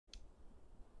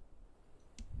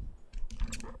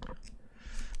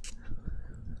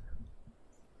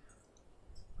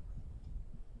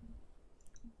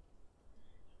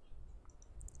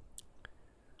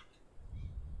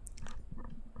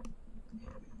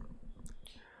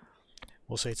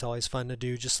We'll say it's always fun to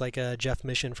do just like a Jeff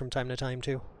mission from time to time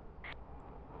too.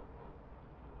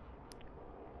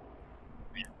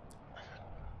 Yeah.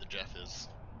 The Jeff is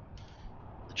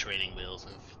the training wheels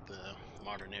of the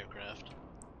modern aircraft.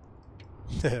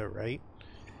 Right?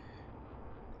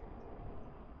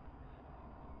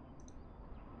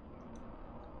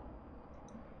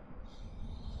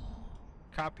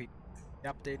 Copy.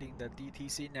 Updating the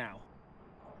DTC now.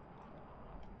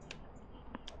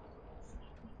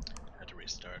 Had to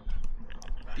restart.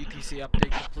 DTC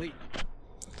update complete.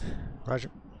 Roger.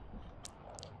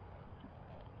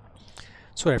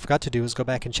 So what I forgot to do is go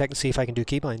back and check and see if I can do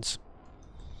keybinds.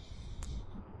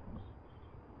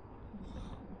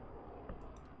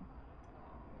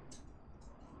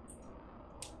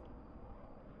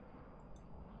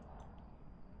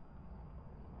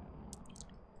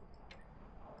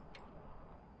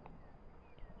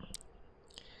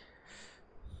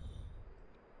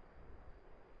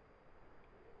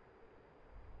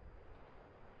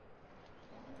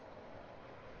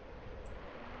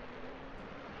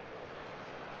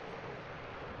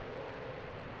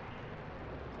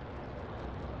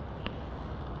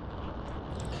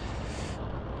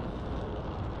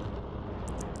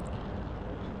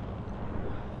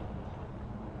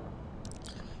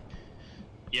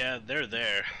 Yeah, they're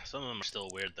there. Some of them are still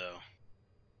weird though.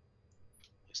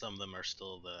 Some of them are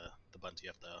still the buttons you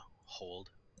have to hold.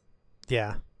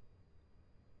 Yeah.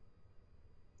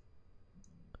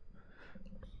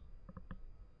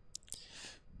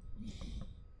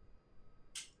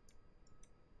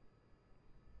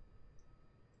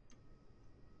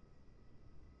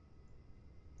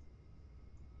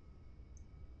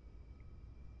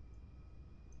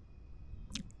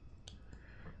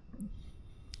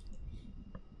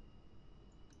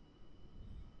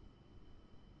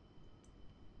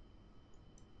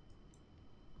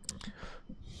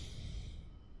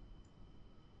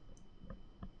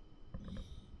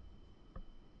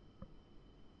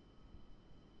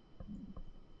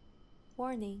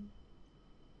 Warning.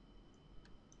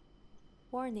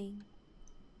 Warning.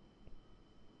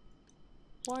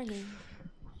 Warning.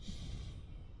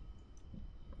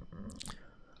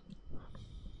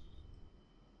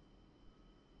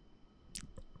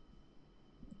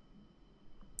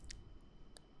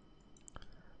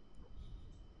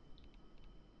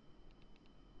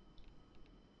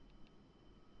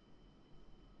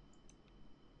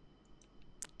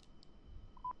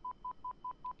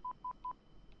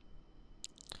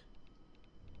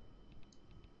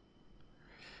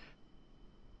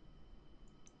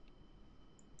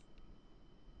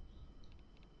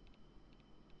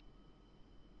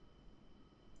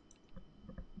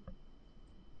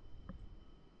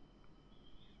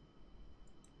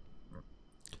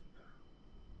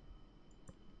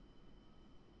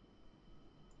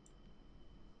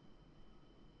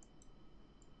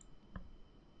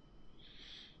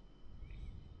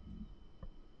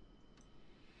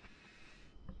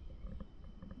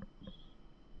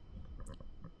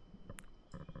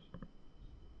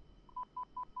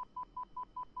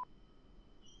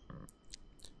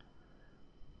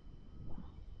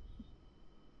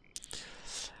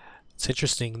 It's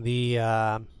interesting. The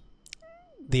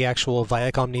actual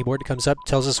Viacom keyboard that comes up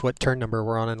tells us what turn number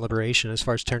we're on in Liberation as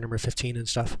far as turn number 15 and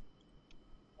stuff.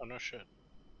 Oh no shit.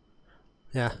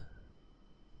 Yeah.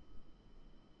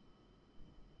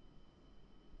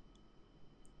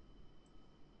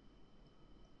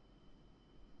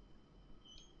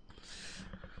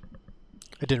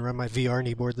 I didn't run my VR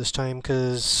keyboard this time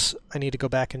because I need to go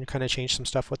back and kind of change some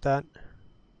stuff with that.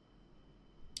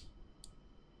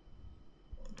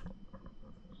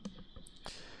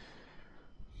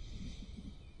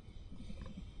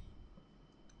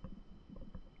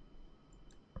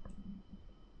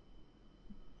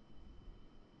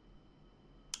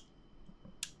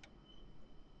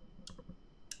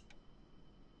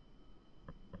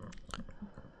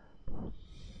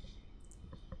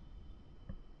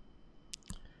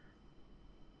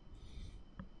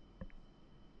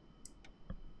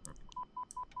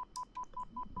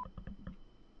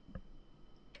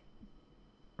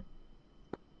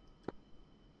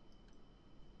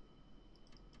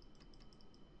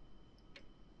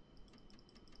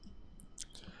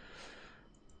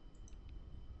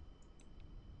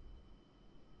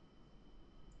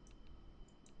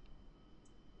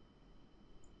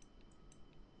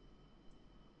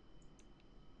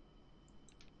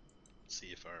 See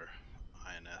if our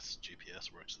INS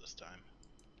GPS works this time.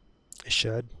 It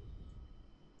should.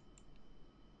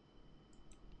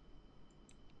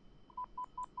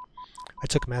 I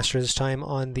took master this time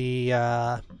on the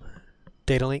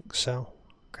data link, so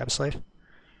grab a slave.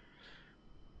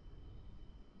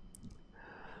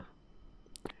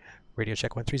 Radio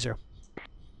check 130.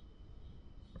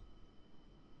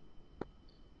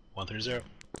 130.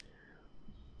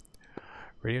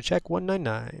 Radio check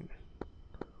 199.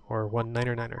 Or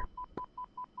 199er.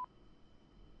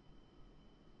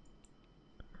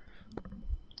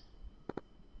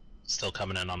 Still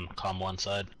coming in on comm 1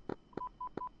 side.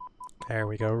 There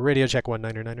we go. Radio check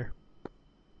 199er.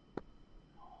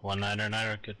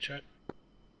 199er, good check.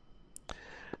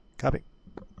 Copy.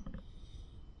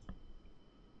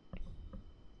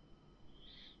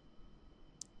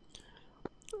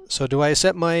 So do I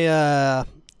set my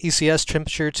ECS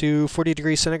temperature to 40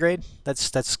 degrees centigrade?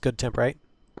 That's good temp, right?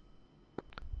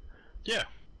 Yeah.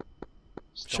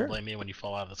 Just Sure. don't blame me when you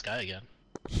fall out of the sky again.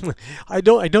 I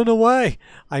don't know why.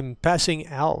 I'm passing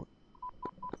out.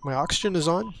 My oxygen is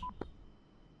on.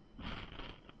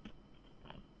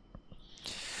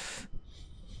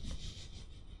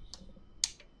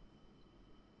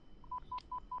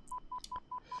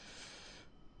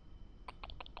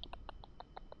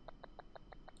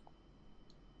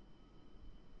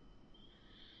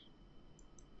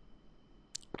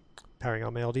 Powering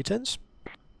on my LD10s.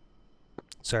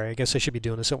 Sorry, I guess I should be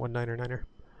doing this at 199er.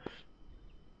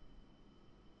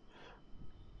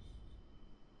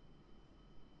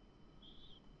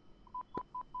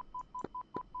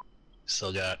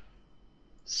 Still got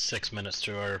 6 minutes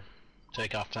to our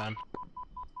takeoff time.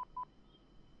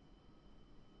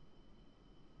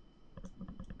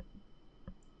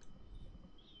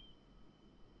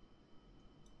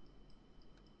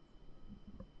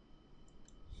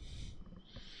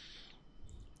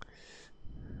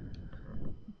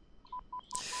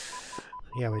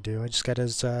 Yeah, we do. I just got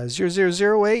his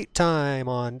 0008 time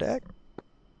on deck.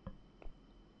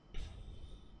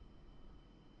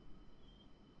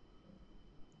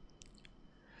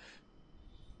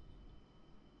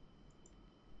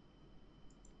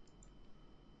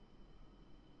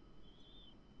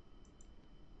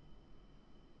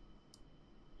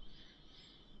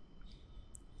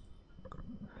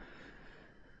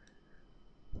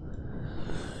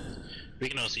 We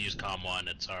can also use comm 1.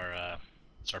 It's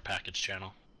our package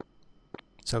channel.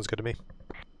 Sounds good to me.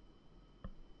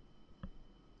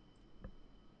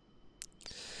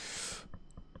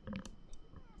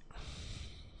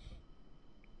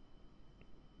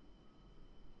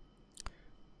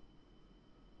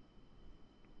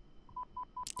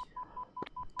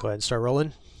 Go ahead and start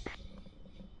rolling.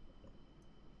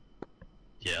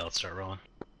 Yeah, let's start rolling.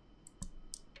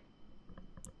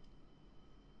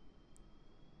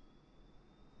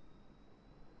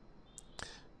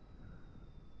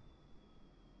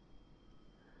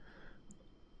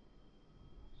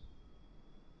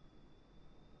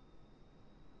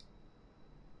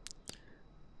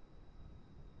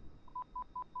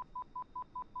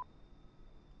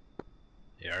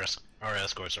 Yeah, our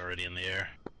escort's already in the air.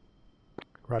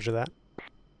 Roger that.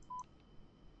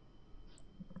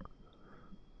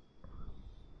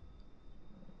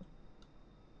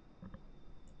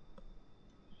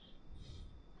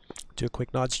 Do a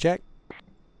quick nods check.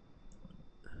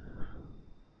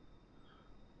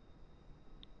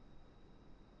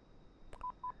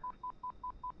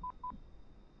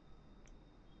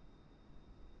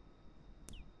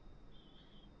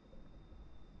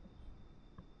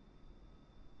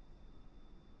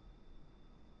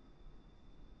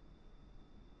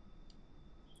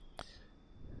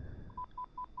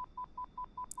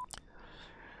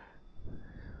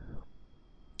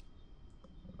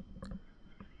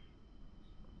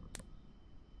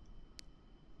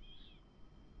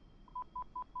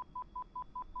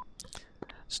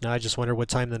 So now I just wonder what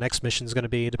time the next mission is going to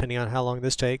be, depending on how long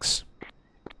this takes.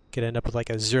 Could end up with like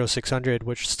a 0600,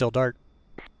 which is still dark.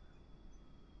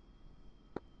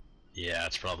 Yeah,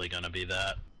 it's probably gonna be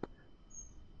that.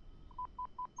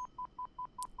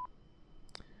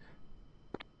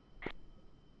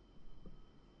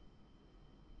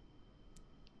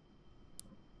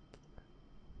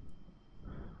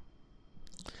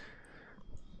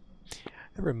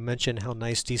 Ever mention how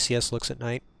nice DCS looks at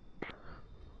night?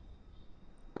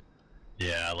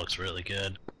 Yeah, it looks really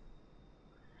good.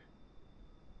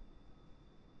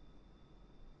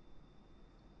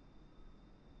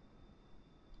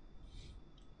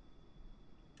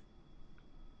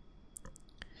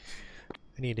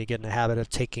 I need to get in the habit of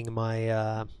taking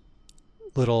my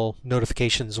little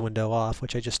notifications window off,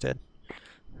 which I just did.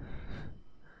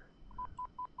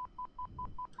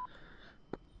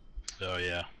 Oh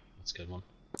yeah, that's a good one.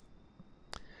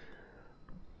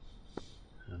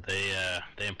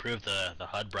 They improved the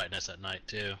HUD brightness at night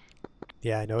too.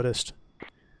 Yeah, I noticed.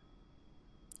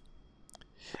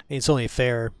 It's only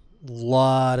fair. A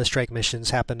lot of strike missions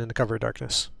happen in the cover of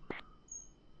darkness.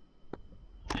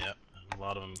 Yep.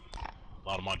 lot of them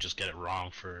just get it wrong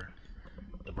for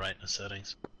the brightness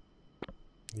settings.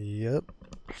 Yep.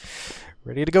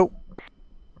 Ready to go.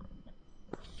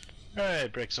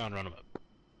 Alright, brakes on, run them up.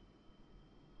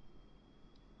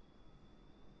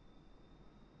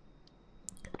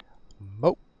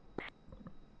 Mo.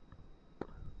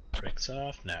 Brakes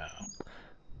off now.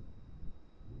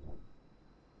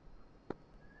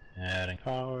 Adding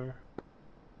power.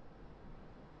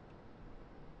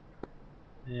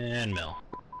 And mill.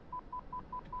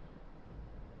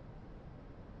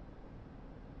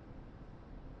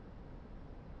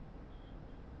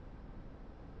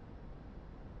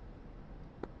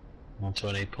 Onto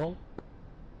an 8 pull.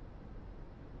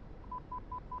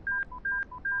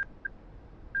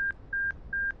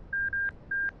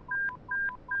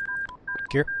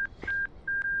 Gear.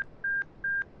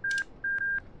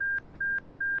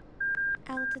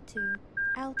 Altitude,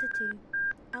 altitude,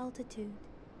 altitude.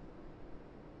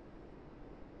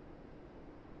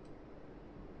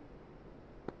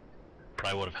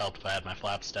 Probably would have helped if I had my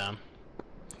flaps down.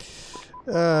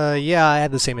 Yeah, I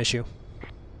had the same issue.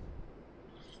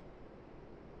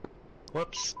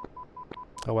 Whoops.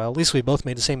 Oh well, at least we both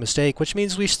made the same mistake, which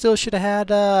means we still should have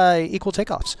had equal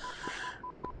takeoffs.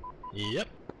 Yep.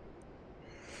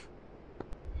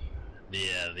 The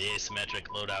asymmetric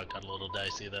loadout got a little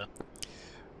dicey though.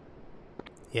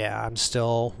 Yeah, I'm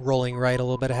still rolling right a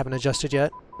little bit. I haven't adjusted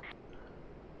yet.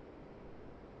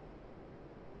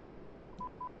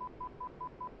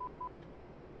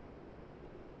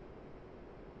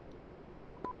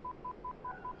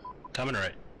 Coming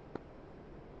right.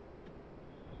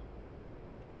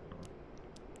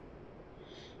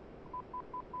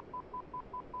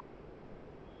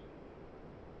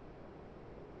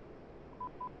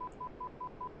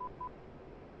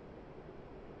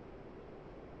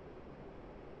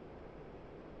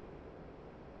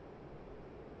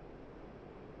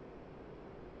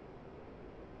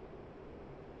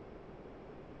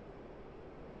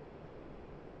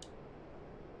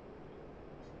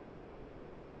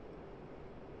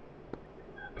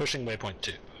 Pushing waypoint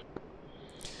 2.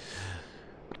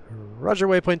 Roger,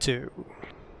 waypoint 2.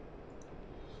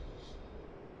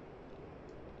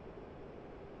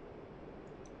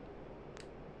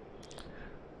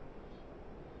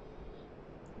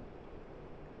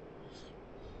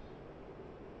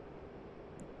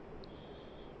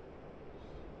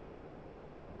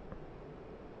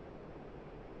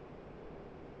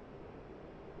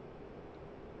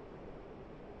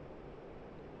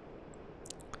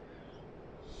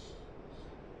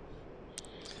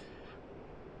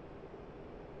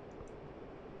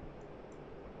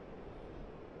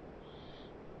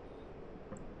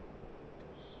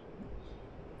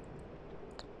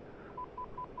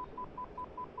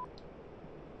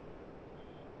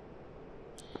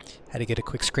 Had to get a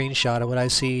quick screenshot of what I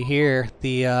see here.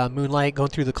 The moonlight going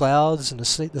through the clouds and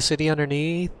the city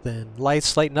underneath, and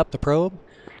lights lighting up the probe.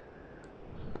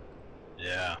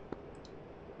 Yeah.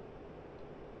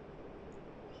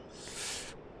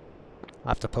 I'll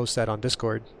have to post that on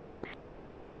Discord.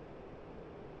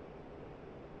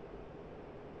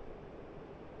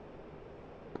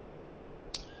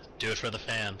 Do it for the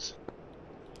fans.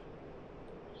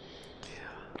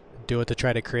 Do it to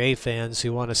try to create fans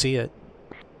who want to see it.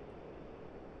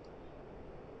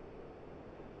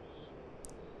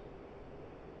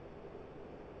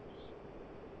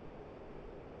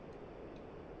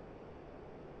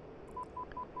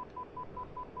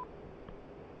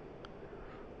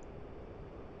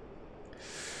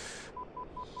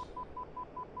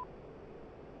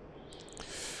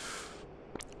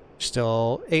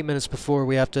 Still 8 minutes before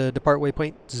we have to depart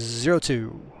waypoint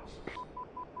 02.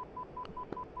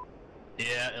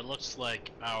 Yeah, it looks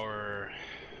like our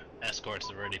escorts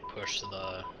have already pushed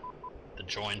the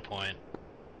join point.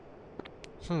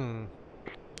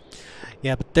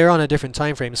 Yeah, but they're on a different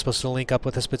time frame. It's supposed to link up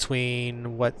with us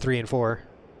between, what, 3 and 4?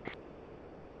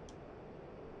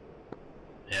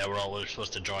 Yeah, we're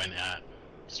supposed to join at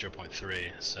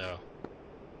 0.3, so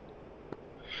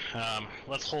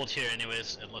let's hold here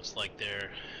anyways. It looks like they're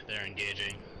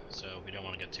engaging, so we don't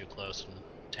want to get too close and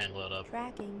tangle it up.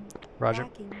 Tracking. Roger.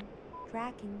 Tracking.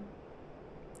 Tracking.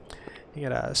 You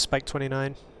got a Spike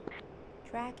 29.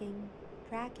 Tracking.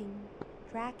 Tracking.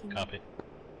 Tracking. Copy.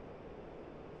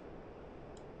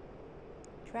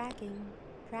 Tracking.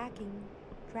 Tracking.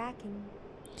 Tracking.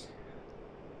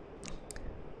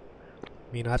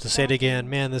 I mean, I have to say it again.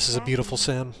 Man, this is a beautiful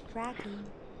sim. Tracking.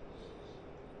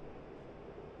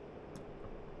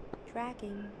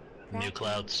 Tracking. New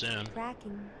clouds soon.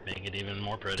 Tracking. Make it even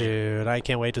more pretty. Dude, I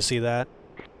can't wait to see that.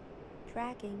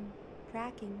 Tracking.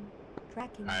 Tracking.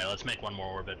 Tracking. Alright, let's make one more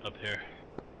orbit up here.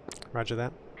 Roger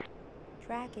that.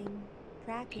 Tracking.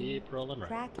 Tracking. Keep rolling right.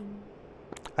 Tracking.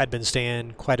 I'd been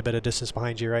staying quite a bit of distance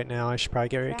behind you right now. I should probably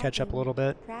get ready to catch up a Tracking. little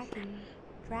bit. Tracking.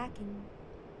 Tracking.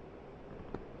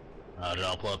 Roger,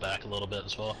 I'll pull it back a little bit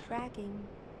as well. Tracking.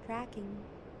 Tracking.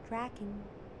 Tracking.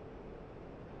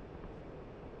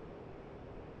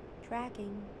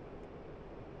 Tracking.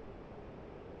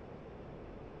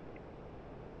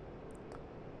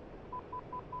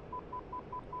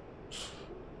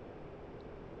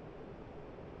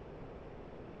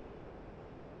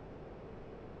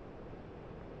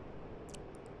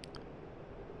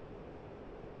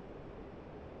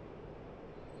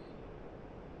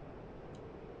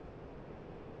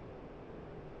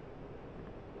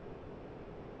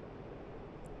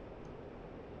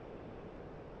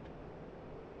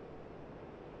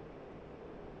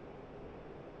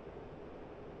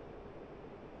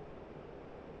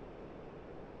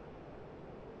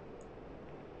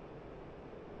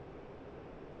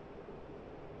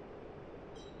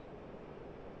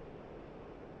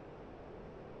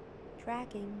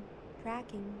 Tracking.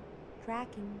 Tracking.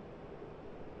 Tracking.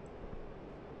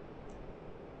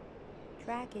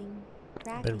 Tracking.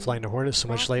 I've been flying the Hornets so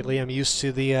much lately, I'm used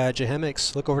to the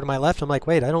Jahemics. Look over to my left, I'm like,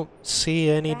 wait, I don't see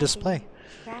any display.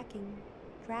 Tracking.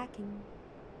 Tracking.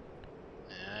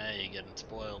 Yeah, you're getting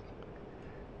spoiled.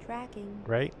 Tracking.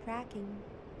 Right? Tracking.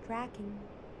 Tracking.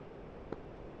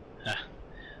 It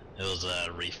was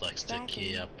a reflex to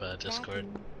key up Discord.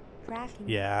 Tracking.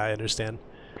 Yeah, I understand.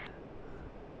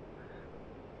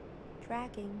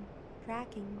 Tracking.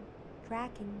 Tracking.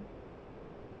 Tracking.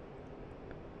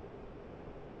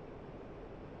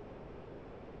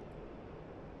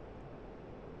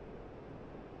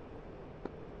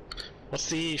 What's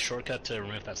the shortcut to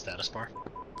remove that status bar?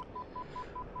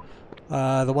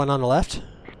 The one on the left?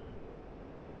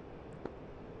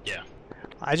 Yeah.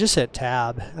 I just hit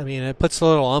tab. I mean, it puts a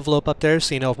little envelope up there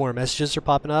so you know if more messages are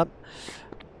popping up.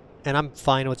 And I'm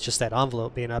fine with just that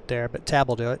envelope being up there, but tab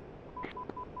will do it.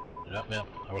 Yep, that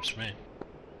works for me.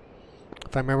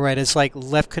 If I remember right, it's like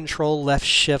left control, left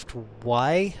shift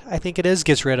Y, I think it is,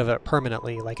 gets rid of it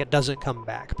permanently. Like it doesn't come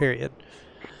back, period.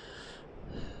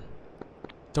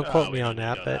 Don't quote me on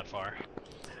that, but... That far.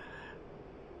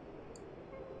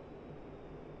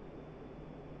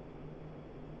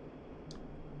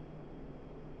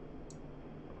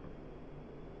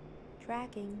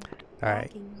 Tracking.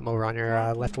 Alright, I'm over on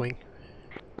your left wing.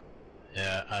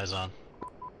 Yeah, eyes on.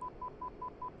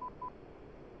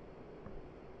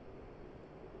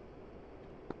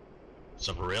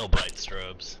 Some real bright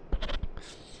strobes.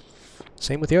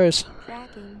 Same with yours.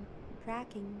 Tracking.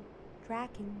 Tracking.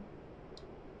 Tracking.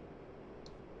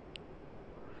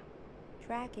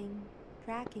 Tracking.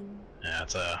 Tracking. Yeah,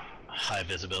 it's a high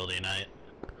visibility night.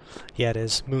 Yeah, it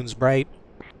is. Moon's bright.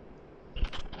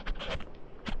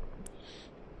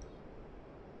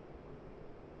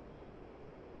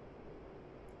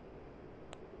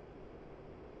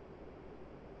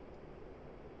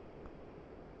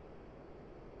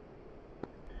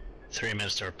 Three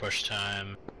minutes to our push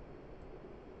time.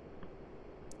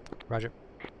 Roger.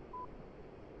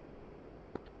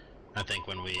 I think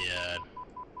when we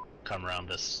come around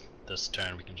this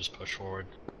turn, we can just push forward.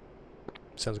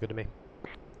 Sounds good to me.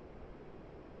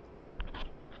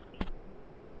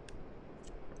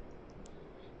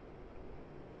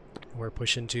 We're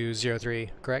pushing to 03,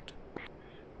 correct?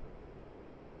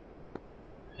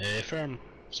 Affirm.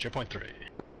 0.3.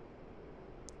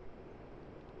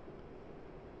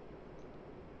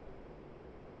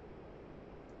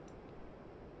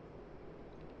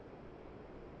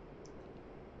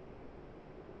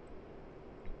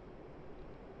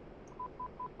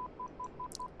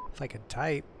 If I could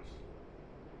type.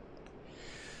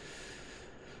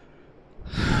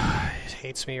 It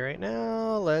hates me right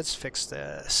now. Let's fix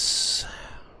this.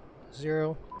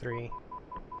 03.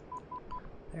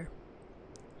 There.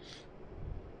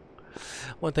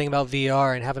 One thing about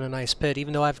VR and having a nice pit,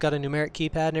 even though I've got a numeric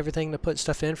keypad and everything to put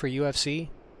stuff in for UFC,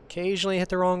 occasionally I hit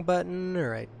the wrong button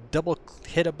or I double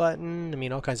hit a button. I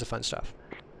mean, all kinds of fun stuff.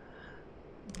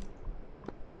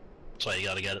 That's why you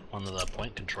gotta get one of the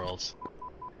point controls.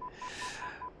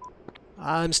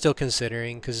 I'm still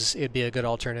considering, because it'd be a good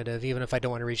alternative. Even if I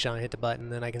don't want to reach down and hit the button,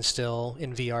 then I can still,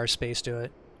 in VR space, do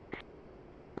it.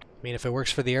 I mean, if it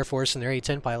works for the Air Force and their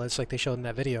A-10 pilots like they showed in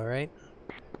that video, right?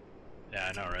 Yeah,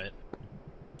 I know, right?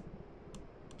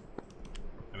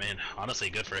 I mean, honestly,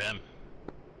 good for him.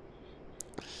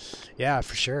 Yeah,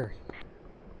 for sure.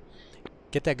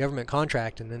 Get that government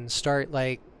contract and then start,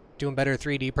 like, doing better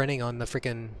 3D printing on the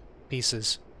freaking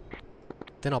pieces.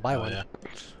 Then I'll buy one. Yeah.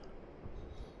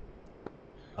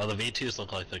 Oh, the V2s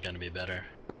look like they're going to be better.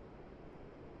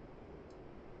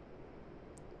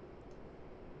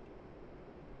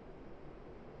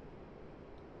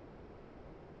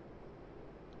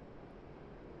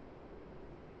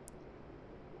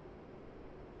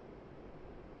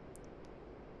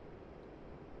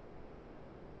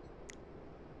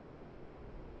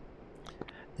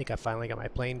 think I finally got my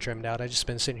plane trimmed out. I just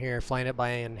been sitting here flying it by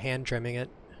and hand trimming it.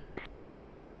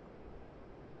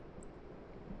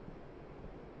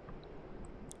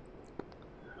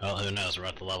 Well, who knows? We're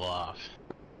at the level off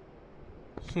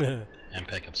and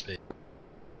pick up speed.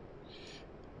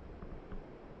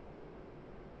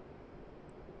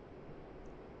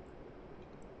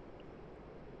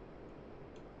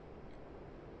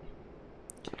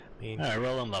 I mean, Alright,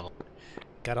 rolling level.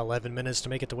 got 11 minutes to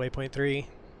make it to waypoint 3.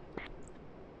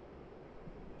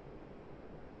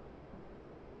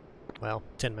 Well,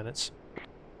 10 minutes.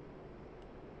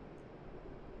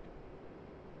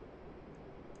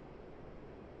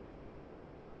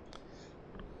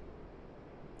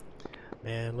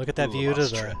 Man, look at that view to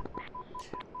the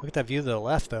look at that view to the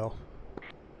left though.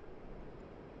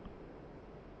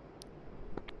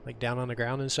 Like down on the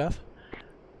ground and stuff.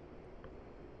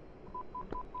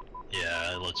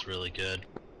 Yeah, it looks really good.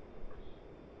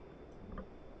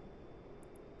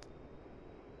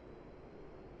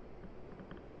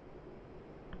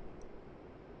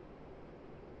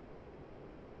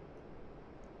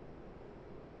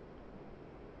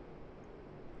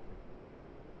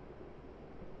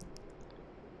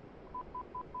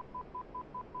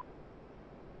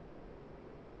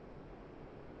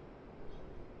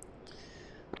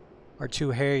 Our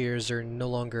 2 Harriers are no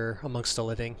longer amongst the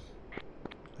living.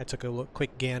 I took a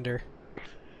quick gander.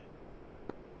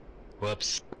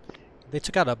 Whoops. They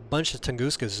took out a bunch of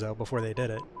Tunguskas though before they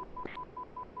did it.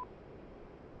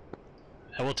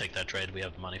 I will take that trade. We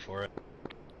have the money for it.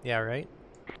 Yeah, right?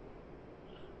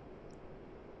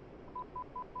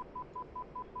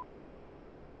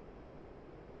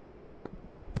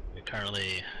 We're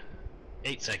currently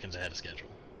 8 seconds ahead of schedule.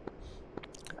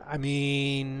 I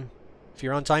mean, if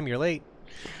you're on time, you're late.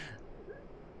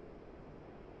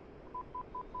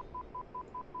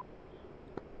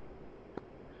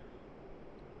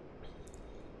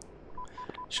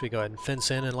 Should we go ahead and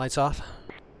fence in and lights off?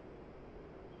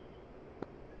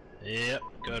 Yep,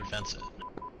 go ahead and fence it.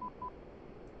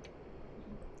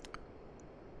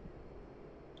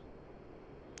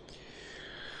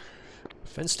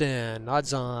 Fenced in,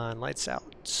 nods on, lights out.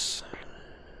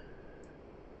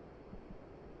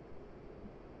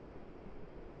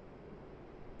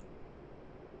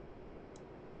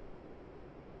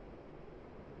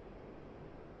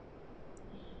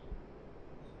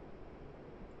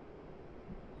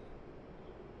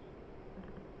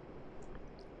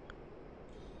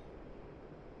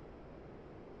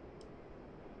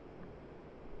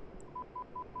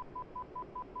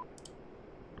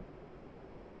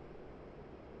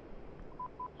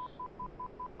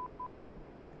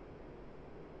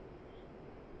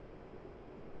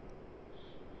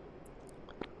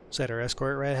 Is that our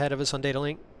escort right ahead of us on data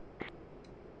link?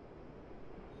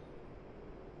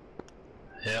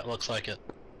 Yeah, it looks like it.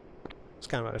 That's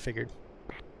kind of what I figured.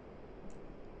 I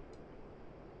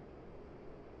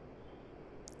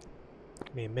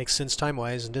mean, it makes sense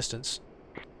time-wise and distance.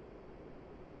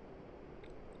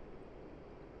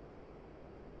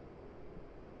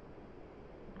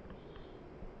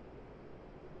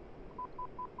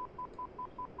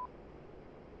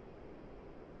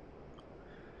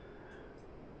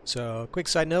 So, quick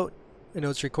side note, I know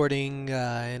it's recording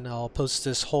and I'll post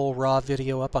this whole raw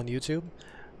video up on YouTube.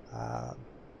 I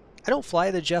don't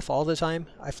fly the Jeff all the time.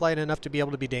 I fly it enough to be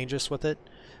able to be dangerous with it.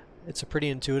 It's a pretty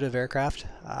intuitive aircraft.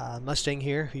 Mustang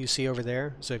here, who you see over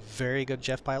there, is a very good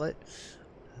Jeff pilot.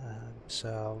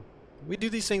 So, we do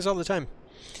these things all the time.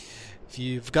 If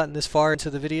you've gotten this far into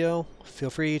the video, feel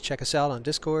free to check us out on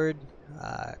Discord.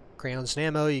 Crayons and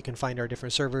Ammo, you can find our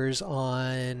different servers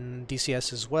on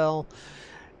DCS as well.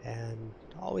 And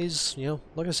always, you know,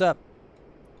 look us up.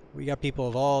 We got people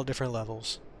of all different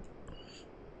levels.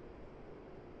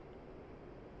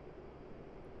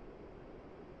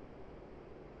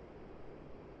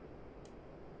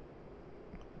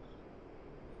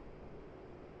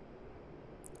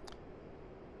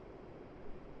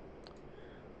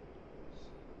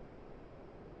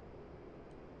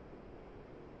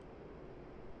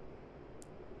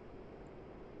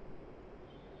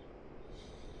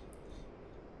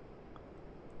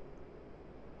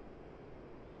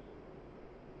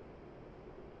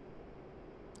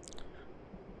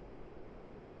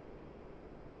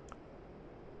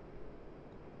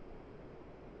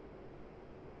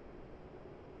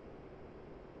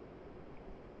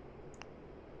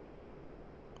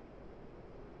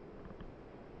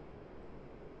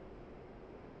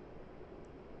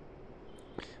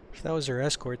 If that was their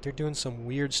escort, they're doing some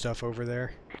weird stuff over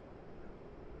there.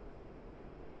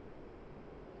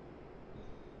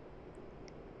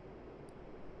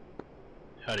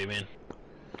 How do you mean?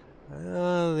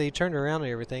 They turned around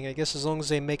and everything. I guess as long as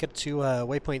they make it to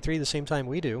waypoint 3 the same time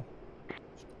we do.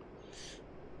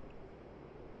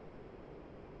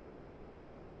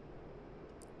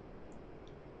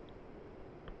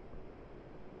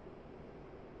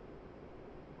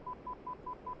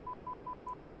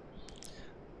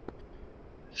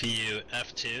 If you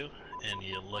F2 and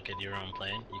you look at your own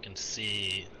plane, you can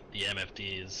see the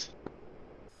MFDs.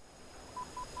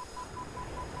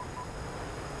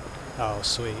 Oh,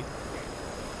 sweet.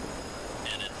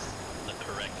 And it's the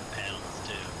correct panels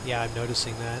too. Yeah, I'm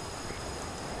noticing that.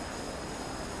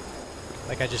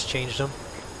 Like I just changed them.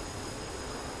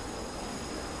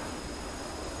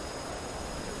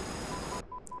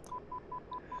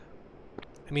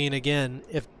 I mean, again,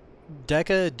 if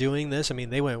Deca doing this, I mean,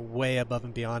 they went way above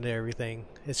and beyond everything.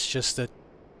 It's just that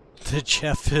the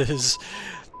Jeff is,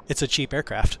 it's a cheap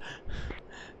aircraft.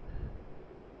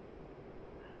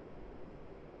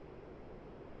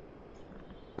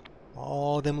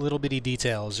 All them little bitty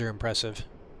details are impressive.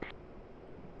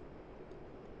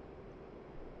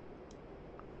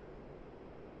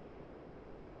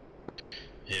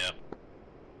 Yeah.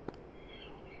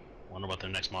 Wonder what their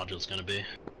next module is going to be.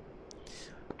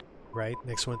 Right,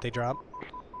 next one they drop.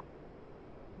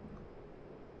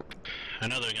 I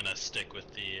know they're going to stick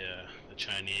with the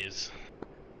Chinese.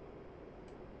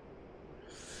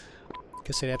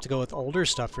 Guess they'd have to go with older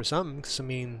stuff for something, because I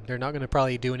mean, they're not going to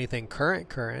probably do anything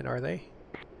current, are they?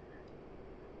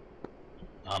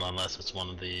 Not unless it's one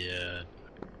of the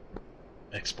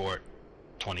export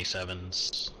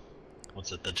 27s.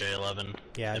 What's it, the J11?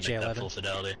 Yeah, They make that J11. full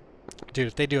fidelity. Dude,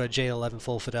 if they do a J11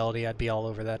 full fidelity, I'd be all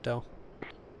over that, though.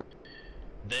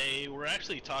 They were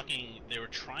actually talking, they were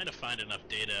trying to find enough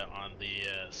data on the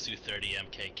Su-30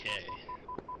 MKK.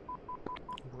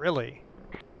 Really?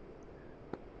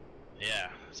 Yeah,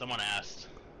 someone asked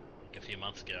like a few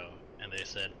months ago, and they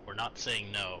said, we're not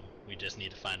saying no, we just need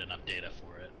to find enough data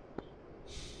for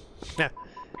it.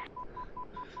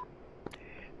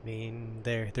 I mean,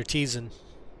 they're teasing.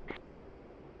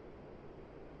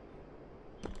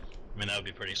 I mean, that would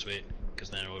be pretty sweet, because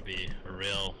then it would be a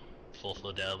real full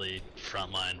fidelity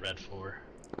frontline Red 4.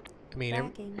 I mean,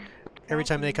 Tracking. every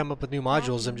time they Tracking. come up with new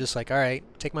modules, I'm just like, alright,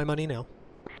 take my money now.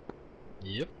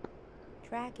 Yep.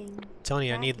 Tracking. I'm telling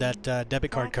you, I need that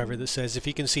debit card cover Tracking. that says, if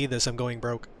you can see this, I'm going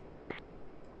broke.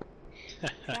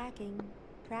 Tracking.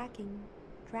 Tracking.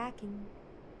 Tracking.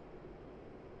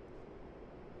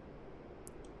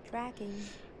 Tracking.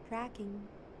 Tracking.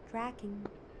 Tracking.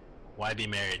 Why be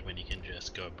married when you can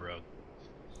just go broke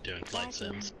doing flight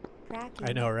Tracking. sims? Tracking.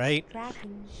 I know, right?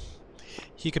 Tracking.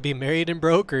 You could be married and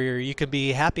broke, or you could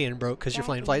be happy and broke because you're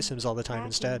flying flight Tracking. sims all the time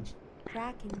instead.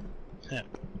 Tracking. Yeah.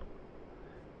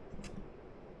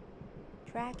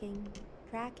 Tracking.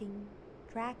 Tracking.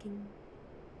 Tracking.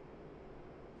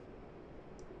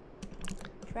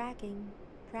 Tracking.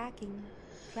 Tracking.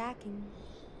 Tracking.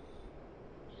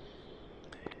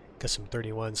 Got some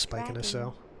 31 spiking us,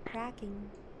 so. Tracking.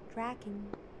 Tracking.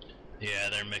 Yeah,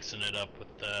 they're mixing it up with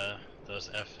those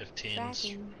F-15s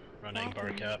Tracking. running bar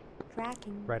cap.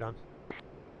 Tracking. Right on.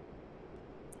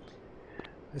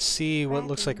 Let's see what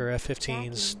looks like our Tracking.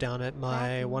 F-15s Tracking. down at my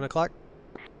Tracking. 1 o'clock.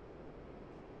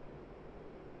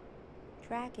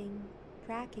 Tracking.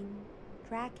 Tracking.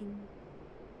 Tracking.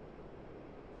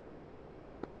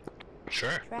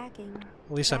 Sure. Tracking.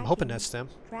 At least I'm hoping Tracking. that's them.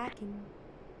 Tracking.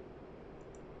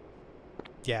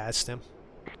 Yeah, it's them.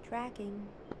 Tracking.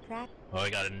 Track. Well, we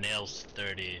got a nails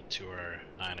 30 to our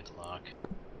 9 o'clock.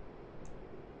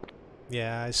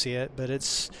 Yeah, I see it, but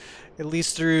it's at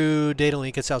least through data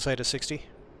link, it's outside of 60.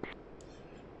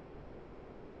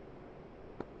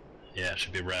 Yeah, it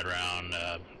should be right around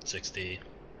 60,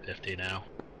 50 now.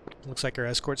 Looks like our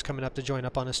escort's coming up to join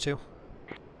up on us too.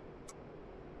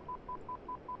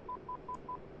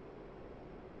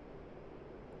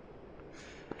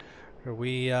 Are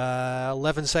we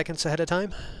 11 seconds ahead of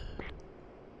time?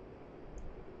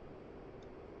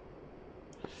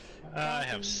 I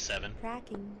have 7.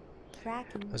 Tracking.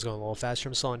 Tracking. I was going a little faster.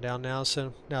 I'm slowing down now,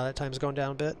 so now that time's going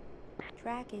down a bit.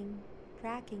 Tracking.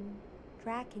 Tracking.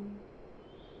 Tracking.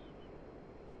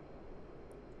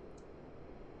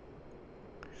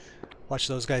 Watch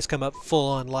those guys come up full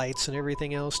on lights and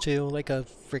everything else too, like a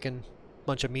freaking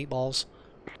bunch of meatballs.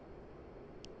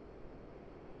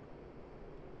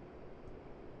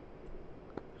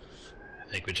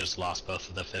 I think we just lost both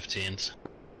of the 15s.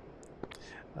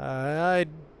 I'd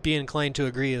be inclined to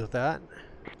agree with that.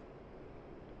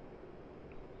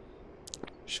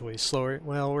 Should we slow it?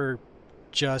 Well, we're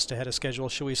just ahead of schedule.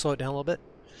 Should we slow it down a little bit?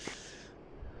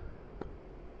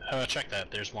 Check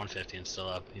that. There's 115 still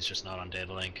up. He's just not on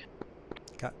data link.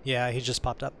 Yeah, he just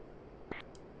popped up.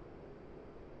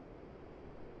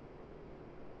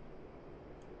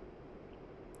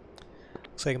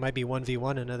 Looks like it might be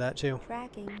 1v1 into that too.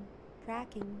 Tracking.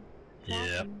 Tracking.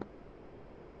 Yep.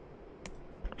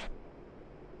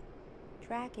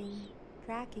 Tracking.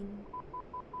 Tracking.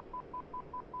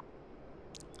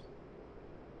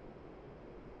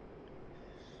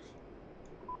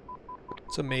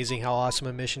 It's amazing how awesome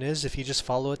a mission is if you just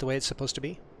follow it the way it's supposed to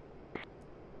be.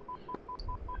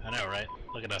 I know, right?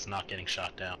 Look at us not getting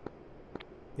shot down.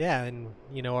 Yeah, and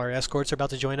you know, our escorts are about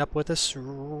to join up with us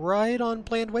right on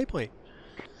planned waypoint.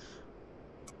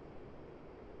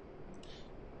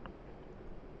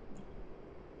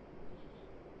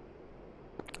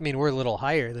 I mean, we're a little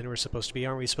higher than we're supposed to be.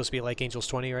 Aren't we supposed to be like Angels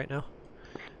 20 right now?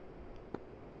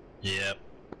 Yep.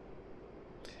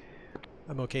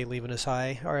 I'm okay leaving us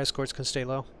high. Our escorts can stay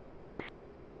low.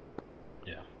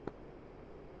 Yeah.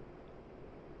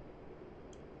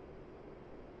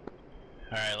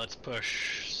 Alright, let's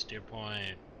push steer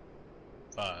point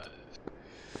 5.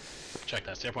 Check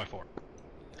that, steer point 4.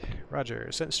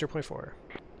 Roger, set steer point 4.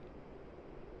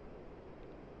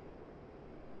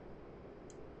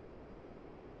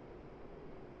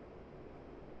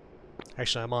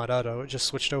 Actually, I'm on auto. It just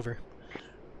switched over.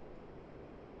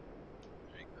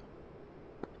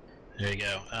 There you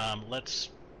go. Let's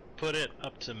put it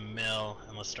up to mill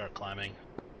and let's start climbing.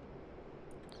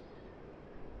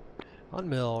 On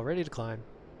mill, ready to climb.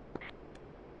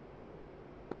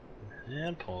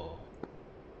 And pull.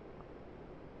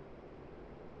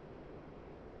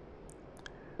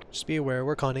 Just be aware,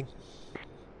 we're conning.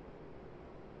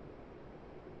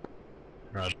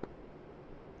 Roger.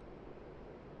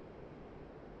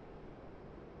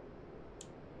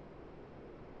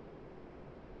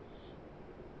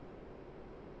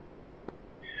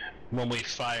 When we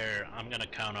fire, I'm gonna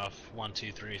count off 1,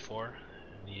 2, 3, 4,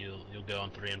 and you'll go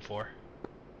on 3 and 4.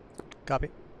 Copy.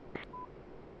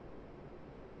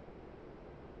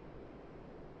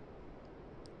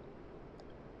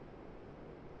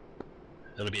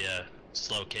 It'll be a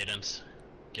slow cadence,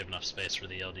 give enough space for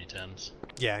the LD-10s.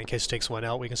 Yeah, in case it takes one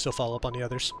out, we can still follow up on the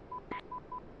others.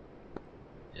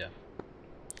 Yeah.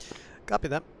 Copy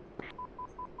that.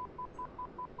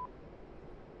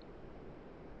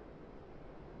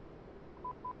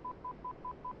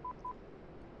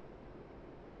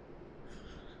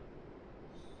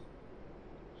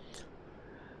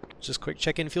 Just quick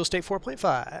check-in, fuel state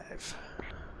 4.5.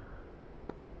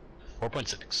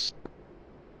 4.6.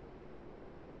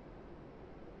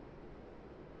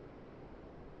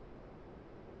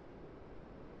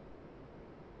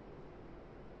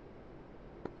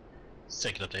 Let's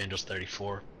take it up to Angels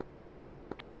 34.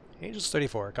 Angels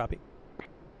 34, copy.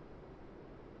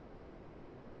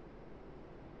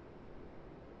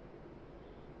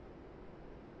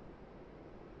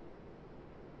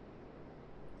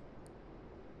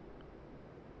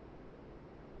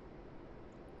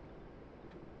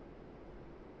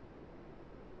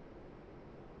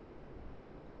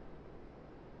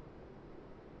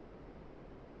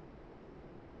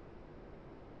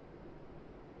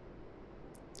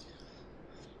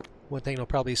 One thing that'll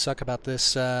probably suck about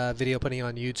this video putting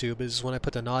on YouTube is when I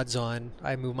put the nods on,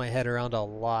 I move my head around a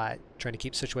lot, trying to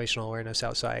keep situational awareness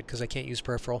outside, because I can't use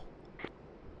peripheral.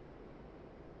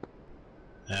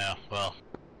 Yeah, well,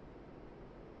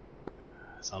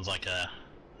 sounds like a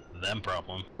them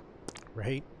problem.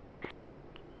 Right?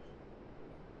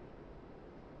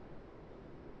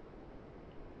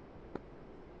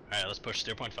 Alright, let's push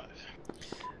 0.5.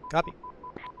 Copy.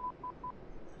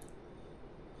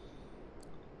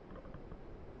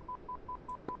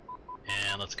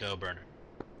 And let's go burner.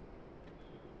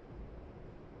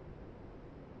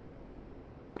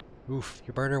 Oof,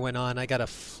 your burner went on. I got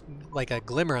like a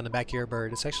glimmer on the back of your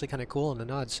bird. It's actually kind of cool in the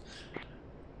nods.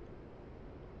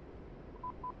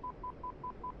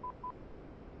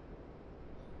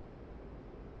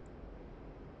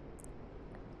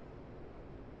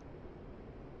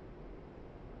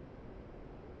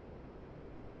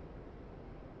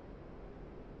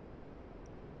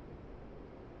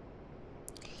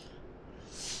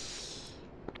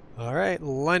 Alright,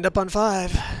 lined up on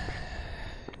 5.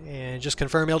 And just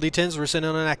confirm LD-10s, we're sitting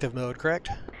on an active mode, correct?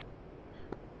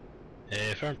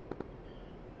 Affirm.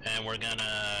 And we're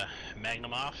gonna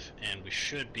magnum off, and we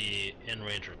should be in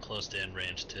range or close to in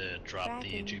range to drop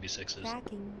the GB6s.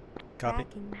 Tracking. Copy.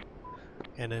 Tracking.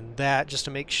 And then that, just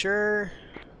to make sure,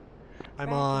 I'm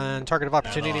Tracking. on target of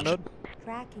opportunity launch. mode.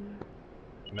 Tracking.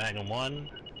 Magnum 1,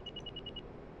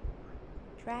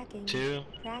 Tracking. 2,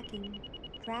 Tracking.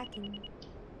 Tracking.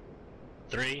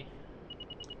 3,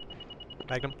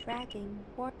 Magnum, Tracking.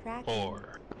 4. Tracking.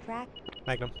 4. Track.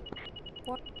 Magnum.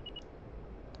 4.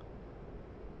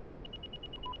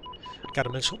 Got a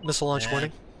missile launch And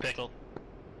warning. Pickle.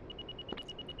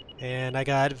 And I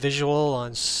got visual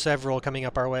on several coming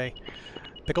up our way.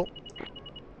 Pickle.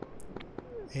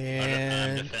 I'm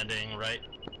And defending right.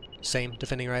 same,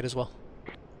 defending right as well.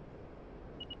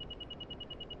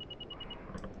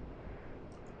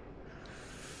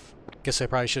 Guess I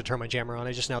probably should have turned my jammer on.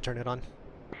 I just now turned it on.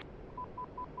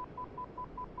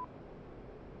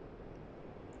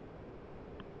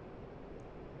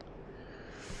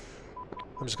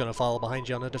 I'm just going to follow behind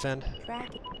you on the defend.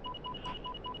 Tracking.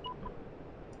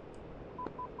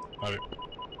 Roger.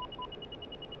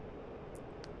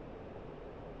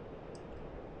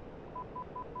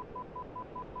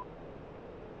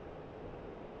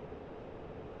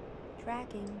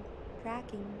 Tracking.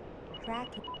 Tracking.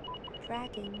 Tracking.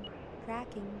 Tracking.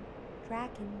 Tracking.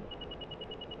 Tracking.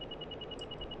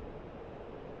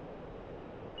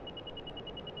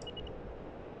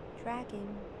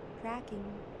 Tracking. Tracking.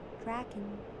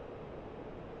 Tracking.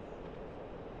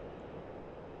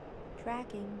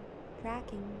 Tracking.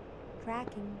 Tracking.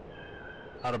 Tracking.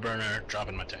 Autoburner,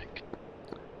 dropping my tank.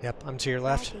 Yep, I'm to your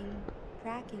left. Tracking.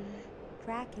 Tracking.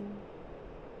 Tracking.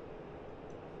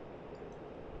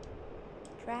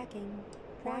 Tracking.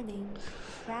 Warning.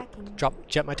 Tracking. Drop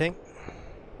jet my tank.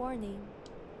 Warning.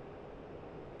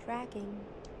 Tracking.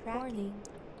 Warning.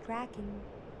 Tracking.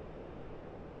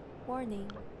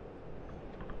 Warning.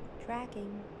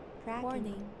 Tracking.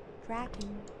 Warning.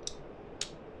 Tracking.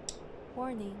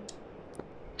 Warning.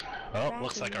 Oh,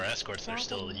 looks like our escorts are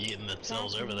still eating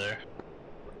themselves over there.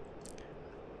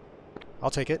 I'll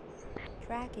take it.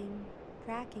 Tracking.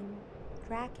 Tracking.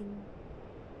 Tracking.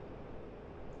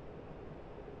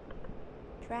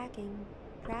 Tracking.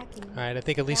 Tracking. Alright, I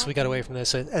think at least we got away from this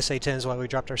SA-10s while we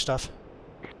dropped our stuff.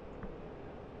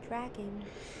 Tracking.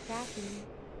 Tracking.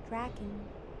 Tracking.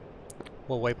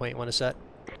 What waypoint you want to set?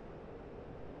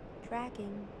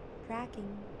 Tracking.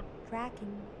 Tracking.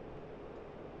 Tracking.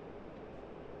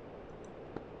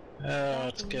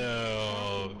 Let's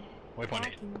go. Waypoint 8.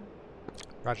 Tracking.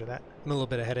 Roger that. I'm a little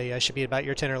bit ahead of you. I should be about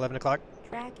your 10 or 11 o'clock.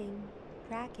 Tracking.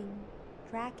 Tracking.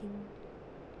 Tracking.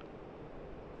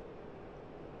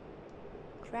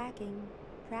 Tracking.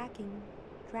 Tracking.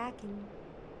 Tracking.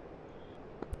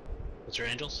 What's your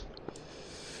angels?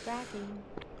 Tracking.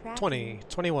 Tracking. 20,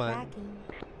 21. Tracking.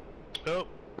 Oh.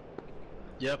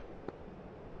 Yep.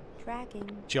 Tracking.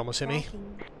 Did you almost hit me?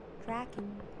 Tracking.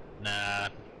 Tracking. Nah.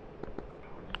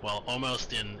 Well,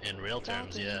 almost in real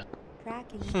terms, yeah.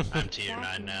 Tracking. I'm tier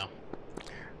 9 now.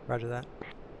 Roger that.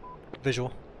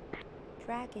 Visual.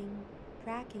 Tracking.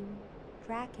 Tracking.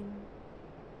 Tracking.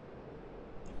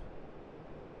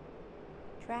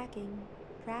 Tracking.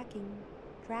 Tracking.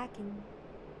 Tracking.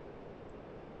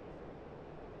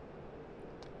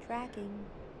 Tracking.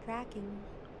 Tracking.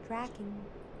 Tracking.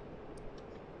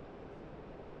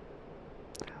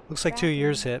 Looks like 2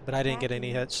 years hit, but I didn't get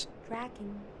any hits.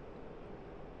 Tracking.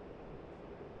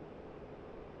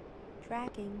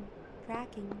 Tracking.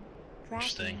 Tracking.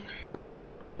 Interesting.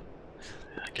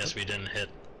 I guess we didn't hit.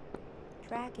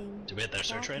 Tracking. Did we hit their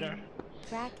search radar?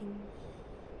 Tracking.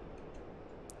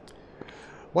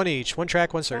 One each. One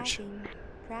track, one search. Tracking.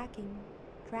 Tracking.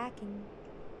 Tracking.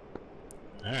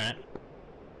 Alright.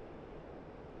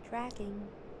 Tracking.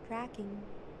 Tracking.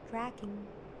 Tracking.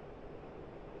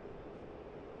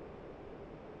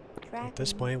 At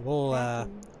this point, we'll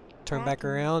turn back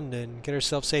around and get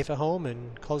ourselves safe at home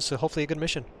and close to hopefully a good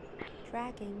mission.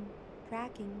 Tracking.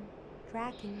 Tracking.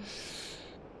 Tracking.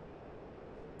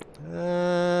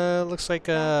 Looks like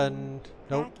nope.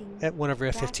 Tracking. At one of our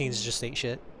F-15s Tracking. just ate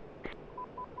shit.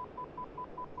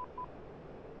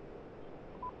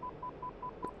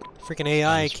 Freaking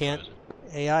AI can't.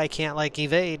 AI can't like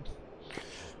evade.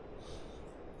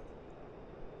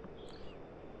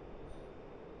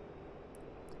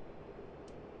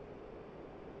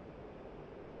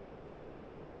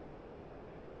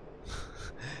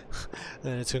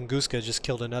 And Tunguska just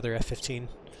killed another F-15.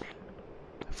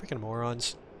 Freaking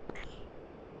morons.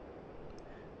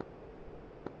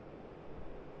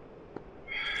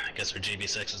 I guess our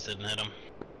GB6s didn't hit them.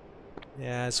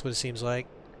 Yeah, that's what it seems like.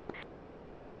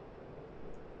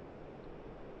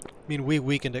 I mean, we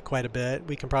weakened it quite a bit.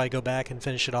 We can probably go back and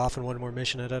finish it off in one more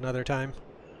mission at another time.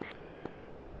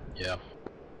 Yeah.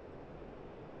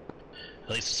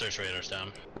 At least the search radar's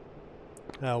down.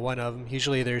 One of them.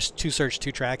 Usually there's 2 search,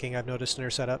 2 tracking, I've noticed in their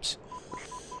setups.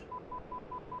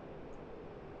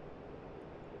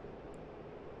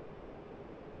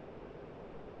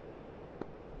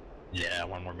 Yeah,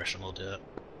 one more mission will do it.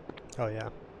 Oh yeah.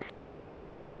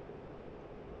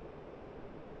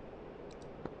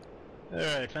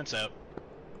 Alright, fence out.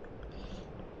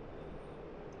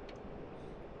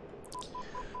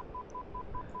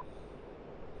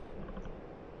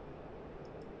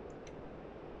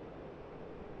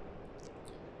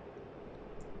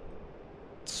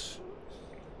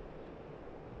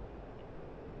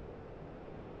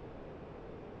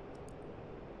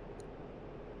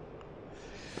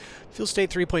 Fuel state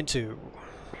 3.2.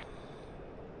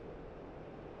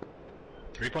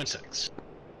 3.6.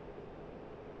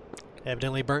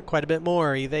 Evidently burnt quite a bit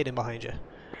more evading behind you.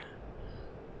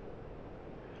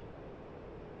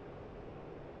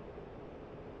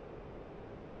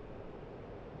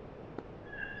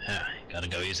 Yeah, gotta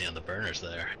go easy on the burners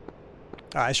there.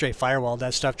 I straight firewalled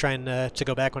that stuff trying to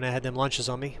go back when I had them launches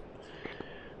on me.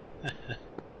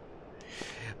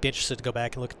 Be interested to go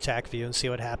back and look at TAC view and see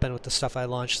what happened with the stuff I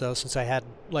launched though, since I had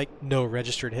like no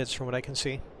registered hits from what I can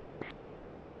see.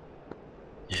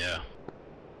 Yeah.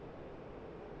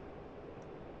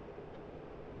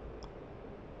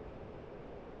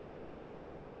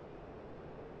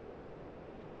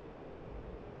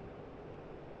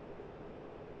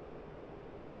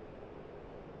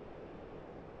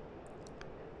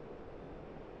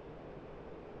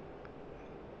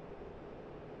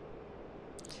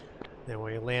 Then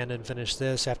when we land and finish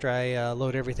this, after I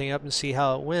load everything up and see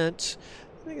how it went,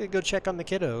 I'm gonna go check on the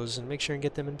kiddos and make sure and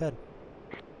get them in bed.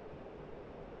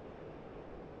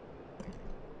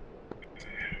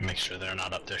 Make sure they're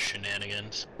not up to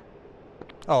shenanigans.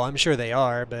 Oh, I'm sure they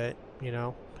are, but, you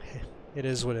know, it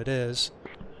is what it is.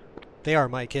 They are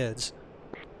my kids.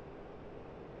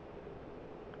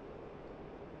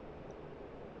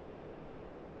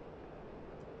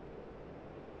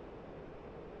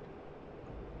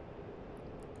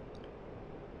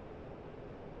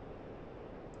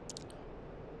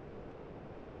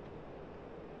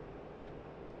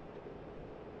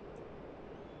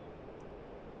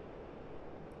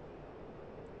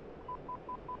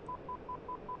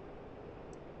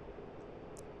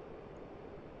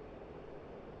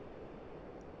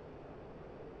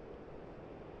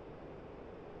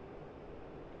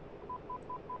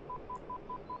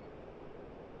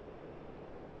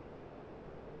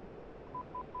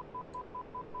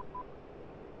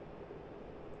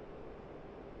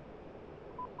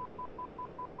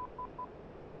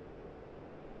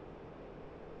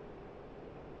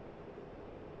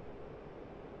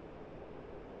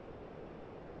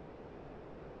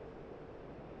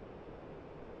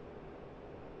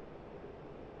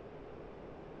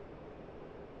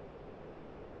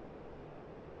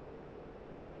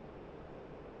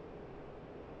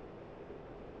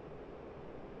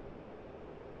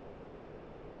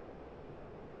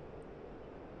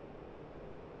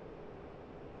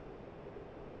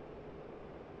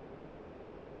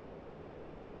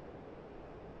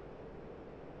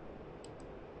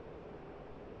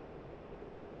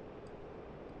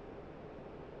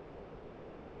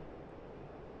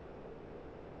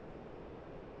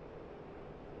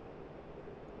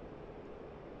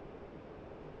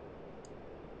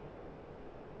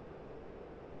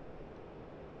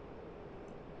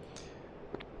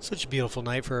 Such a beautiful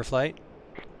night for a flight.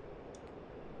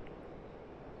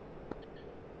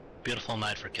 Beautiful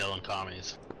night for killing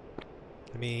commies.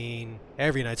 I mean,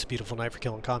 every night's a beautiful night for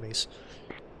killing commies.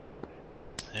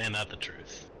 Ain't that the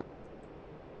truth?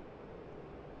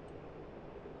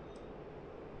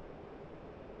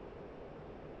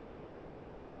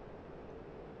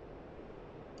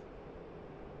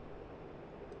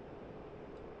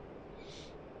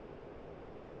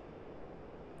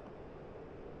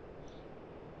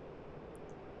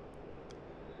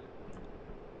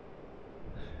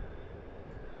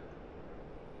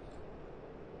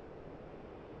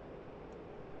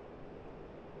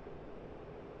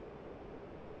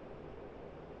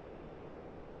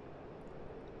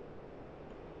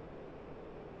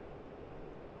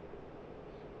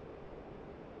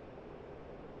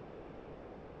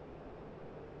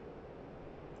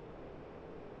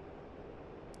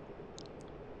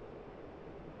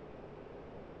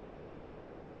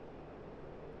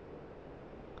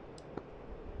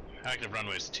 Active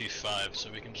runway is 25,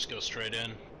 so we can just go straight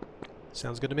in.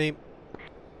 Sounds good to me.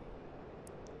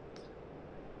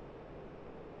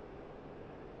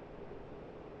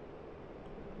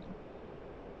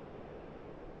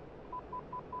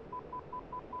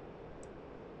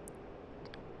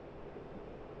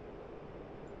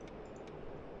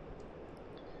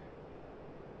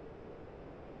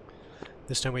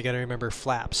 This time we gotta remember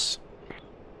flaps.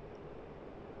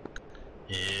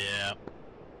 Yeah.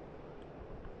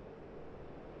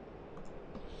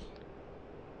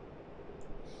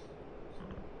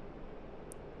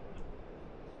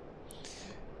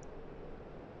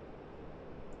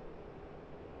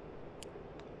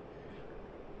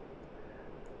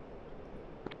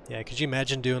 Yeah, could you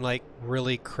imagine doing like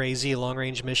really crazy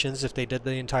long-range missions if they did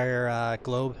the entire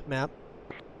globe map?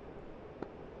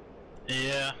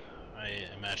 Yeah, I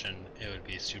imagine it would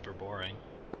be super boring.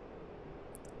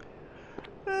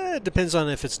 It depends on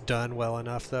if it's done well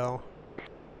enough, though.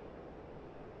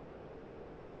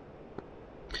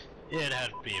 It'd have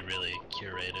to be really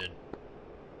curated.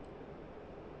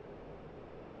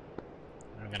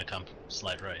 I'm gonna come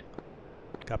slight right.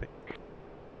 Copy.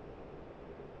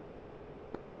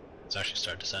 Let's actually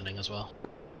start descending as well.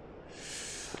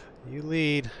 You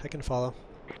lead. I can follow.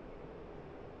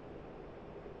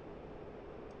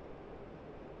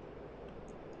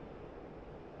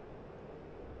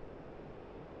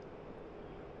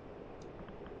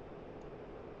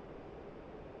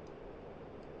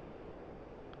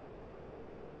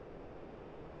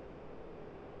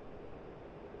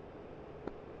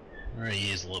 We're gonna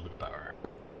use a little bit of power.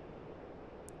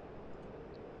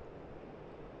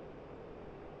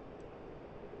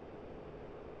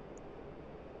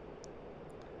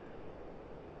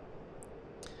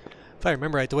 If I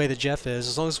remember right, the way the Jeff is,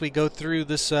 as long as we go through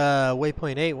this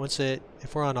waypoint 8,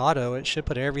 if we're on auto, it should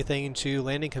put everything into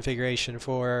landing configuration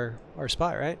for our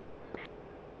spot, right?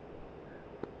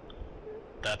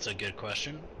 That's a good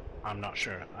question. I'm not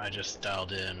sure. I just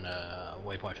dialed in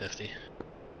waypoint 50.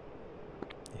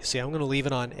 You see, I'm going to leave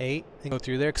it on 8 and go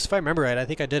through there, because if I remember right, I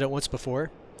think I did it once before.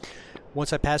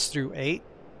 Once I passed through 8,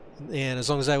 and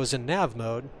as long as I was in nav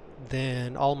mode,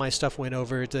 then all my stuff went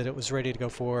over that it was ready to go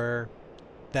for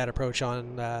that approach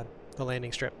on the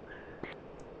landing strip.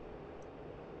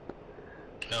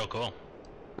 Oh, cool.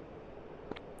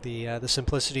 The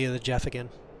simplicity of the Jeff again.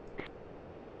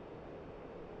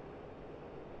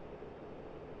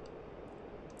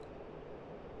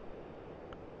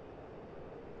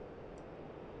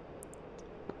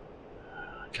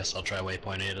 Guess I'll try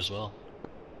waypoint 8 as well.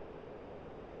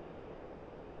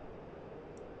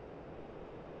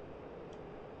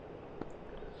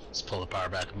 Let's pull the power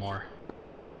back more.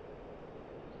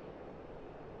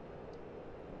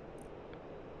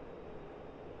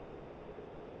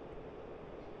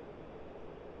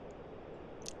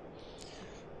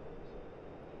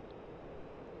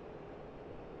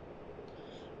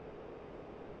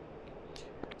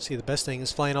 See, the best thing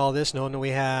is flying all this, knowing that we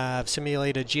have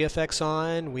simulated GFX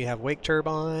on, we have wake turb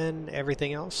on,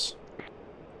 everything else.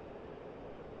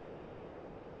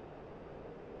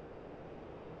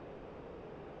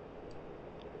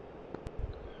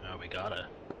 Oh, we gotta.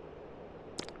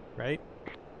 Right?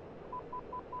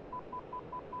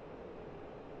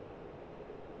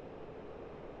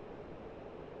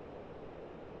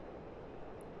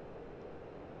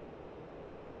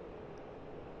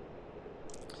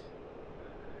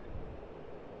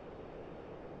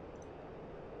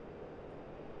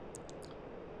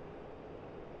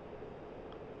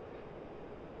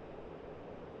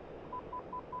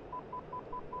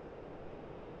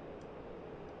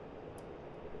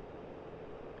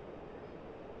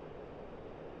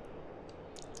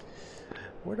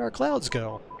 Where'd our clouds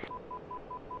go?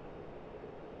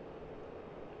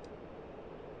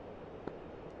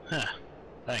 Huh.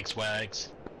 Thanks, Wags.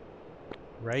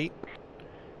 Right?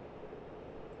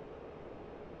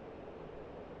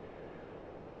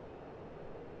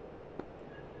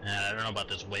 I don't know about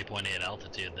this waypoint 8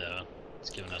 altitude though.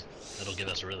 It'll give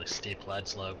us a really steep glide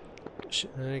slope.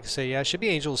 I can say, yeah, it should be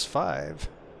Angels 5.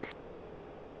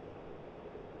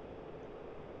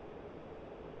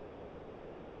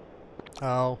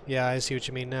 Oh, yeah, I see what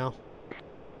you mean now.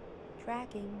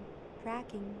 Tracking,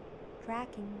 tracking,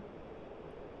 tracking.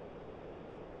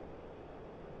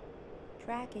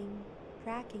 Tracking,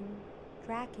 tracking,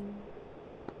 tracking.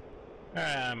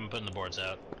 I'm putting the boards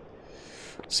out.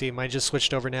 See, mine just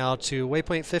switched over now to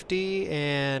waypoint 50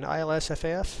 and ILS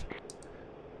FAF.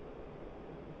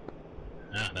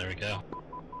 Ah, there we go.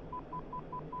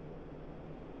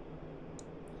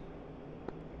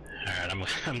 Alright,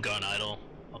 I'm going idle.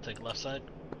 I'll take left side.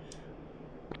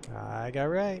 I got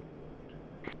right.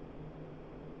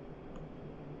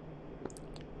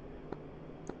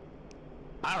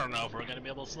 I don't know if we're gonna be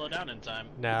able to slow down in time.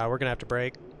 Nah, we're gonna have to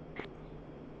brake.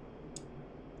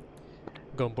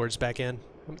 Going boards back in.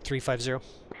 I'm at 350.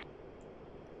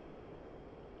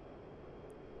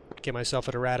 Get myself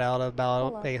at a rat out of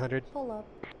about 800. Pull up,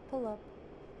 pull up.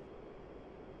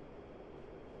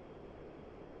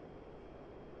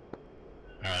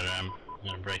 Alright, I'm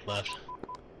gonna brake left.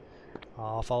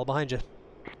 I'll follow behind you.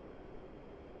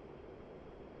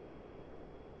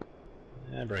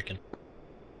 Yeah, braking.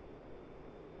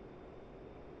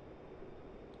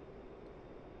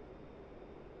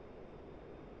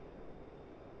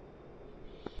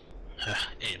 Uh,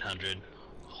 800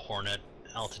 Hornet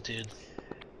altitude.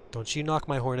 Don't you knock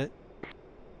my Hornet.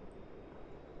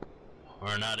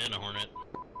 We're not in a Hornet.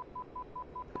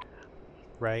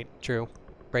 Right, true.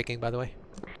 Braking, by the way.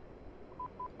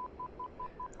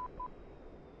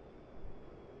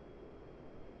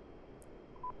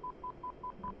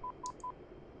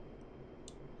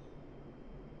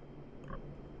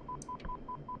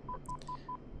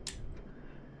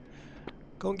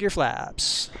 Golden gear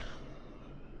flaps.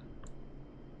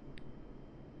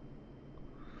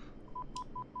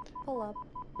 Pull up.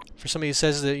 For somebody who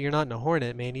says that you're not in a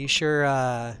Hornet, man, you sure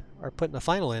are putting the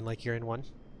final in like you're in one.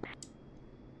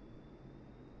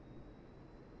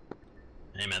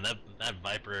 Hey man, that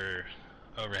Viper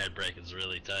overhead brake is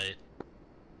really tight.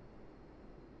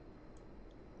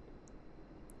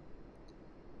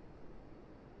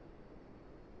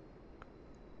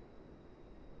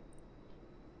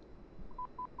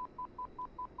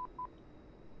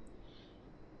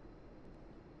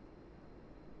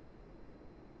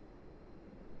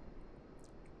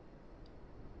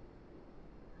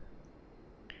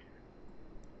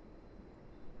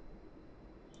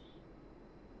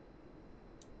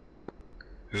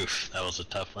 Oof, that was a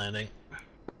tough landing.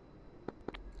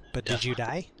 But did you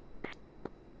die?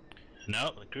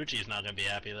 No, the crew chief's not gonna be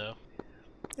happy though.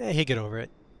 Eh, he'd get over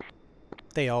it.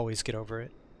 They always get over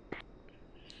it.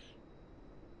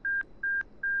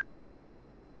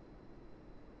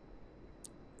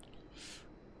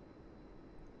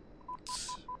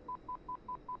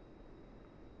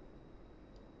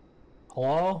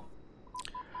 Hello?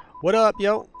 What up,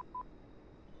 yo?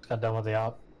 Got done with the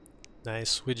op.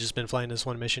 Nice. We've just been flying this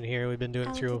one mission here. We've been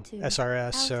doing it through Altitude.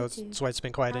 SRS, so Altitude. that's why it's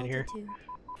been quiet in here. Altitude.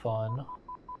 Fun.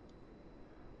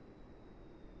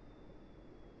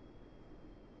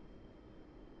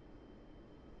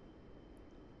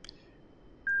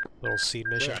 Little seed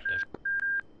mission. Productive.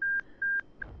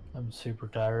 I'm super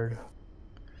tired.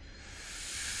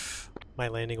 My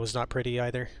landing was not pretty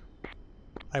either.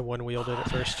 I one-wheeled it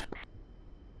at first.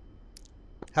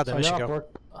 How'd that mission go?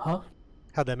 Huh?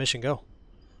 How'd that mission go?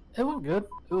 It went good.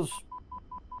 It was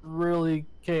really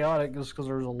chaotic just because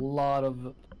there was a lot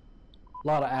of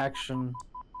action,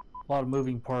 a lot of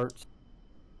moving parts,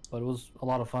 but it was a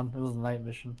lot of fun. It was a night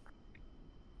mission.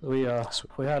 We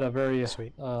had a very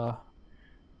Sweet.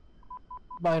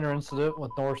 minor incident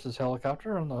with Norris's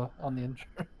helicopter on the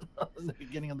the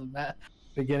beginning of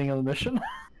the mission.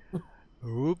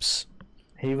 Oops.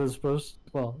 He was supposed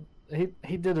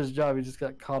he did his job. He just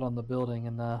got caught on the building,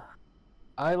 and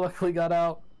I luckily got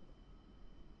out.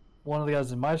 One of the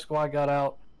guys in my squad got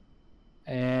out,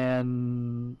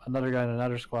 and another guy in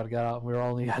another squad got out. And we were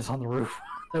all the guys on the roof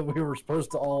that we were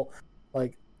supposed to all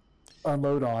like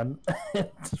unload on.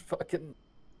 It's fucking.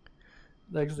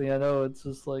 Next thing I know, it's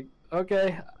just like,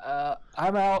 okay,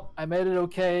 I'm out. I made it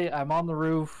okay. I'm on the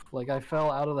roof. Like, I fell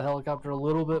out of the helicopter a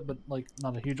little bit, but like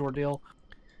not a huge ordeal.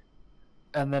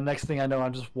 And then next thing I know,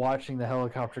 I'm just watching the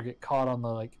helicopter get caught on the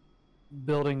like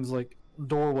building's like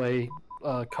doorway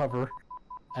cover,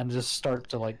 and just start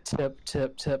to like tip.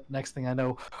 Next thing I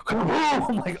know,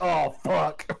 I'm like, oh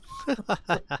fuck!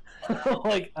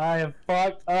 Like, I am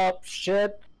fucked up.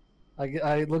 Shit.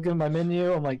 I look at my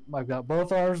menu. I'm like, I've got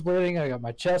both arms bleeding. I got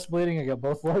my chest bleeding. I got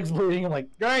both legs bleeding. I'm like,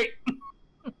 great.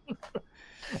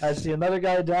 I see another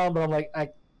guy down, but I'm like,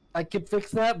 I could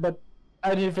fix that, but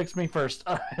I need to fix me first.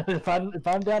 If I'm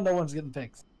down, no one's getting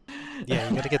fixed. Yeah,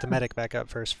 you got to get the medic back up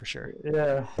first for sure.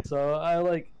 Yeah. So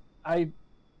I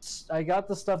got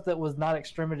the stuff that was not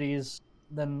extremities.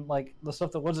 Then like the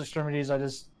stuff that was extremities, I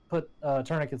just put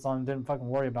tourniquets on and didn't fucking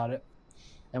worry about it,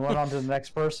 and went on to the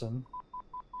next person.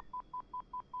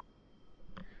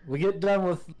 We get done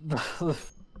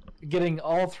with getting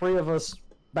all three of us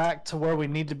back to where we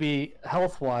need to be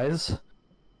health-wise,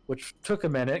 which took a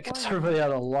minute because everybody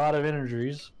had a lot of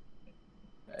injuries.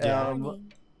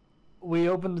 Warning. We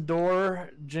opened the door.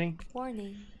 Jink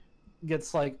Warning.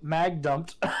 gets like mag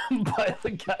dumped by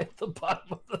the guy at the bottom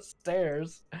of the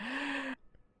stairs,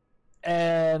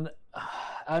 and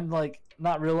I'm like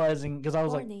not realizing because I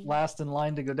was like Warning. last in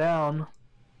line to go down.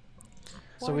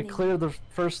 So we Warning. clear the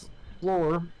first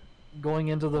floor, going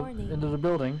into the Warning.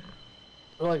 building.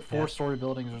 They're like Yeah. 4-story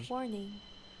buildings, or Warning.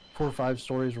 4 or 5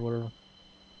 stories or whatever.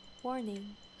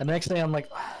 Warning. And the next thing I'm like,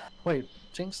 wait,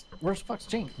 Jinx, where's the fuck's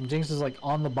Jinx? And Jinx is like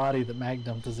on the body that mag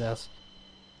dumped his ass.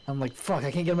 I'm like, fuck,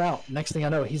 I can't get him out. Next thing I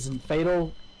know, he's in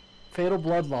fatal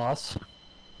blood loss.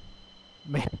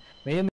 Me and